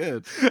really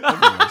good.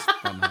 Everyone loves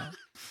Funhouse.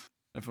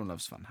 Everyone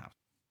loves Funhouse.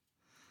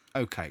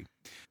 Okay.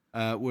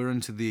 We're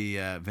into the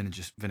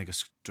vinegar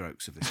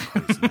strokes of this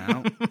quiz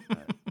now.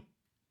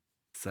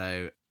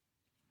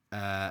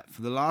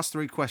 For the last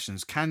 3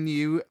 questions, can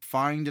you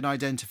find and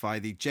identify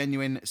the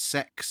genuine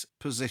sex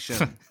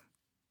position?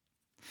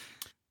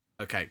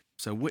 Okay,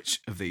 so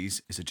which of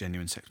these is a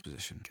genuine sex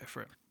position? Go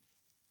for it.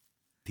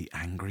 The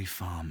angry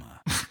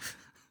farmer.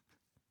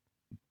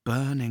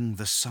 Burning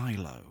the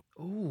silo.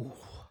 Ooh.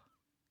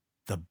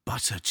 The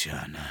butter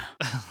churner.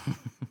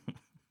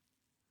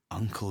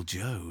 Uncle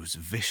Joe's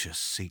vicious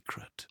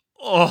secret.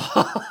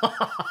 Oh.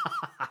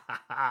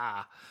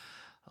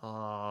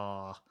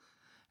 Oh.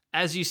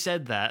 as you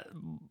said that,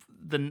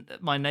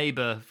 my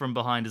neighbour from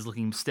behind is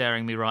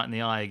staring me right in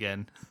the eye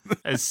again.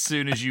 As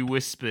soon as you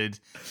whispered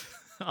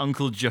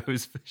Uncle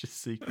Joe's vicious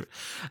secret,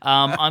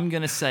 I'm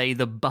going to say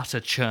the butter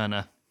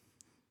churner.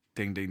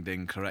 Ding, ding,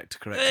 ding. Correct.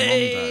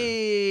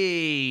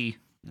 Hey!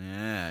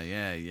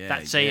 Yeah.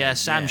 That's a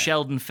Sam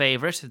Sheldon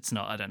favourite. It's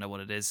not. I don't know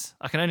what it is.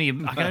 I can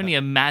only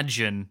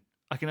imagine.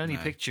 I can only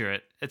picture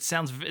it. It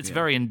sounds. It's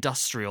very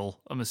industrial.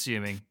 I'm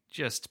assuming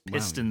just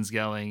pistons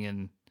going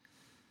and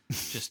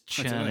just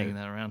churning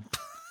that around.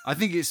 I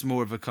think it's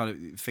more of a kind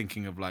of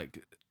thinking of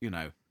like,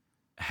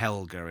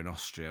 Helga in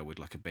Austria with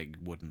like a big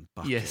wooden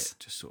bucket,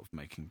 just sort of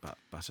making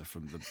butter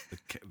from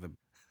the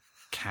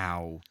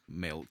cow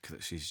milk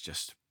that she's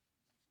just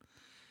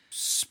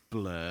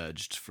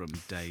splurged from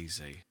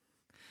Daisy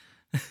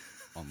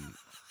on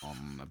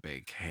a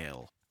big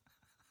hill.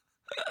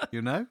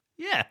 Yeah.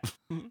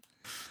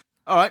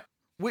 All right.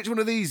 Which one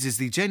of these is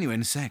the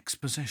genuine sex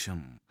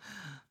position?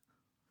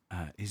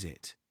 Is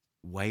it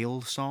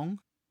whale song?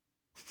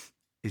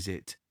 Is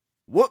it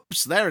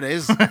whoops? There it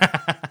is.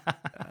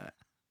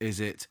 Is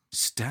it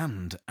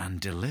stand and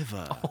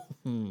deliver?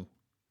 Oh.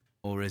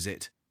 Or is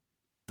it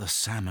the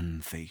salmon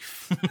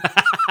thief?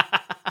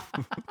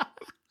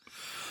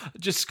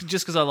 Just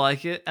because I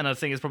like it, and I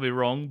think it's probably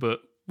wrong, but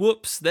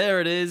whoops,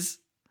 there it is.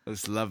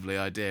 That's a lovely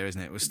idea,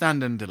 isn't it? Well,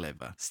 stand and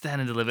deliver.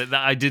 Stand and deliver.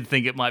 That I did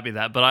think it might be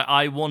that, but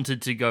I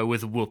wanted to go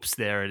with whoops,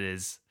 there it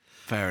is.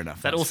 Fair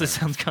enough. That also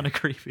sounds kind of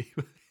creepy.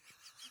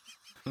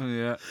 Oh,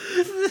 yeah.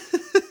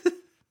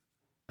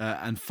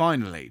 And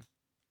finally,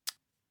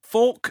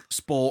 fork,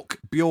 spork,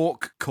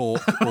 bjork,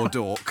 cork, or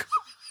dork.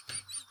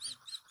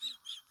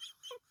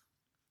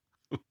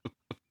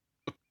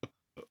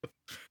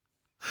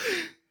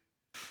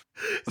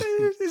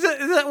 Is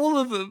that all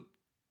of them?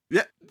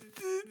 Yeah.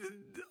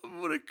 I'm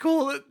gonna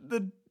call it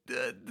the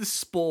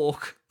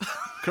spork.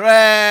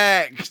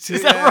 Correct.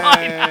 Is that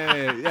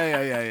right?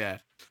 Yeah.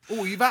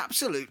 Oh, you've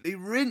absolutely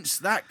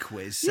rinsed that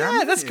quiz, Sam.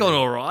 Yeah, that's gone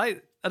all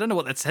right. I don't know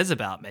what that says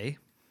about me.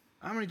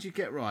 How many did you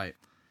get right?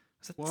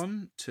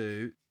 1,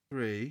 2,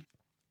 3,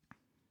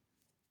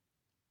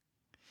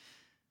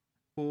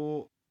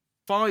 4,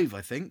 5,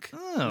 I think.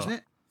 Oh. Isn't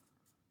it?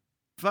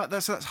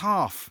 That's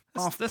half.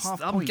 Half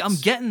points. I'm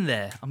getting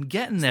there. I'm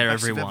getting there,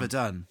 Best everyone. you've ever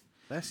done.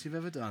 Best you've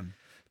ever done.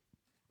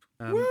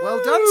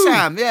 Well done,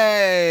 Sam.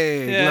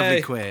 Yay.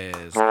 Lovely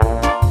quiz.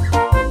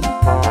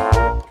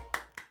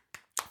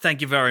 Thank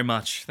you very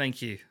much.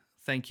 Thank you.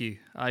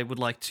 I would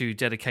like to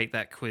dedicate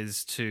that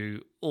quiz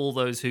to all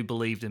those who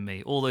believed in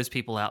me, all those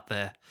people out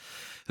there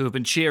who have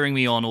been cheering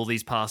me on all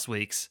these past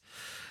weeks.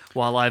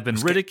 While I've been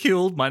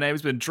ridiculed, my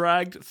name's been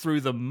dragged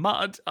through the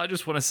mud. I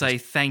just want to say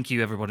thank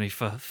you, everybody,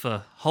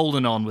 for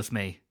holding on with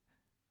me.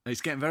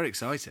 It's getting very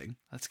exciting.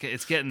 It's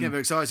getting very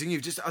exciting.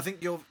 I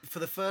think you're, for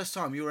the first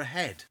time, you're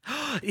ahead.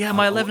 Yeah,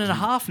 am I 11 and a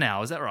half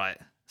now? Is that right?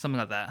 Something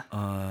like that.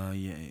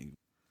 Yeah.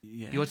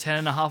 You're 10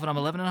 and a half and I'm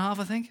 11 and a half,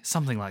 I think?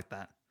 Something like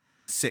that.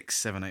 6,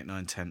 7, 8,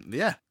 9, 10.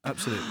 Yeah,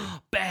 absolutely.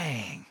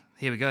 Bang!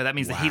 Here we go. That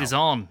means the heat is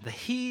on. The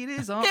heat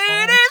is on.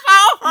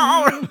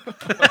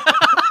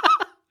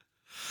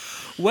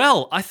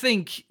 Well, I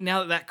think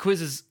now that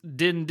quiz is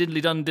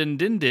diddly done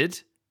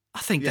did, I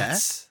think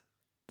that's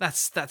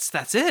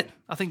it.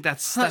 I think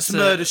that's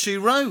Murder She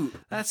Wrote.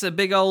 That's a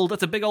big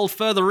old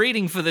further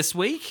reading for this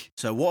week.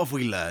 So what have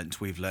we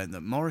learnt? We've learnt that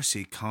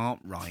Morrissey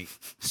can't write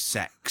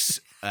sex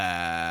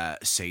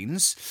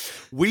scenes.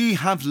 We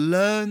have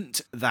learnt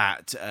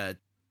that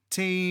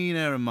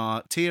Tia and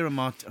Martin,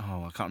 I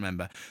can't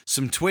remember.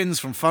 Some twins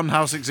from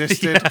Funhouse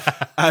existed,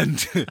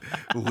 and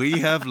we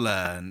have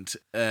learned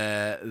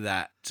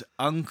that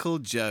Uncle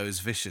Joe's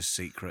vicious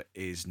secret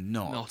is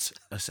not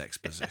a sex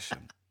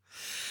position.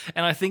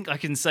 And I think I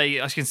can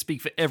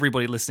speak for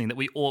everybody listening that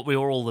we're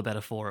all the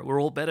better for it.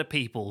 We're all better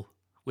people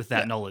with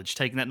that knowledge,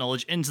 taking that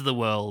knowledge into the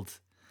world,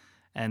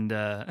 and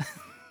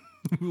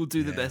we'll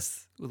do the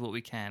best with what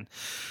we can.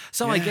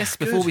 So I guess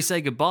before we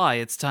say goodbye,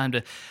 it's time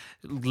to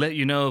let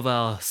you know of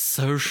our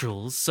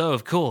socials. So,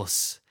 of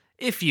course,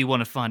 if you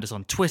want to find us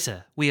on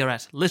Twitter, we are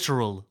at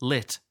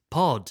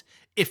LiteralLitPod.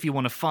 If you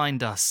want to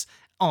find us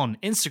on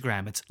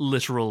Instagram, it's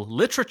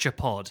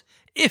LiteralLiteraturePod.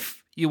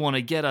 If you want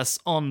to get us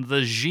on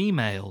the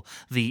Gmail,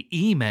 the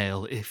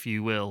email, if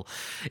you will,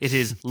 it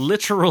is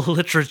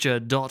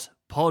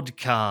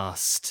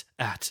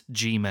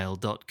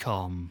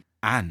literalliterature.podcast@gmail.com.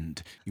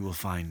 And you will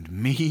find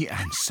me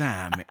and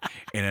Sam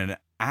in an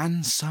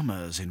Ann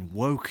Summers in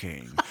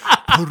Woking,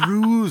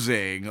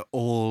 perusing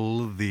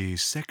all the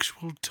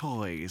sexual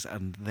toys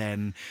and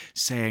then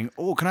saying,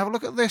 "Oh, can I have a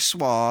look at this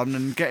one?"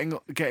 and getting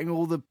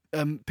all the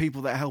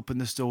people that help in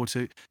the store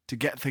to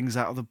get things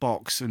out of the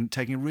box and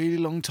taking a really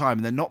long time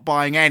and they're not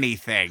buying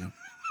anything.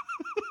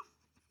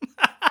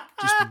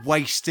 Just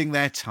wasting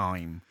their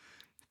time.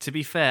 To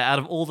be fair, out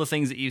of all the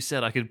things that you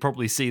said, I could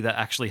probably see that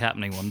actually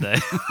happening one day.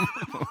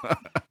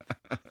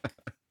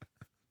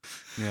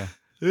 Yeah.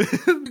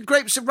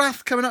 Grapes of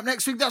Wrath coming up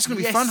next week. That's going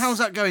to be fun. How's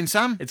that going,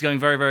 Sam? It's going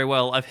very, very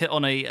well. I've hit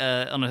on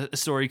a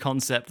story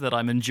concept that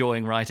I'm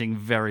enjoying writing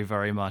very,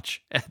 very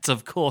much. It's,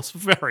 of course,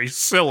 very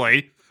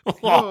silly.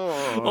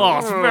 Oh,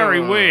 it's very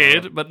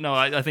weird, but no,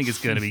 I think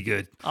it's going to be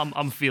good.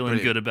 I'm feeling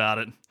good about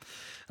it.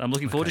 I'm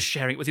looking forward to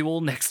sharing it with you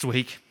all next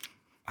week.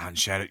 And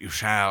share it you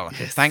shall.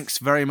 Yes. Thanks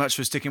very much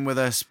for sticking with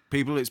us,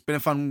 people. It's been a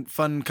fun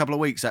couple of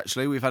weeks,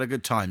 actually. We've had a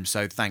good time,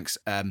 so thanks.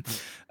 Good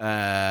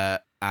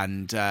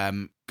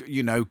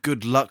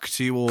luck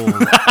to you all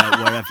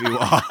wherever you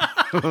are.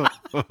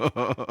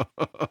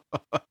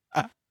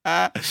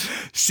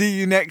 See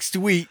you next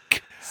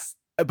week.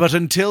 But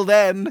until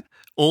then,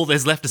 all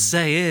there's left to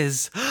say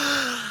is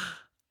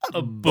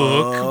a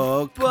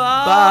book.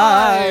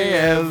 Bye,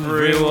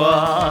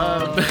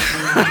 everyone.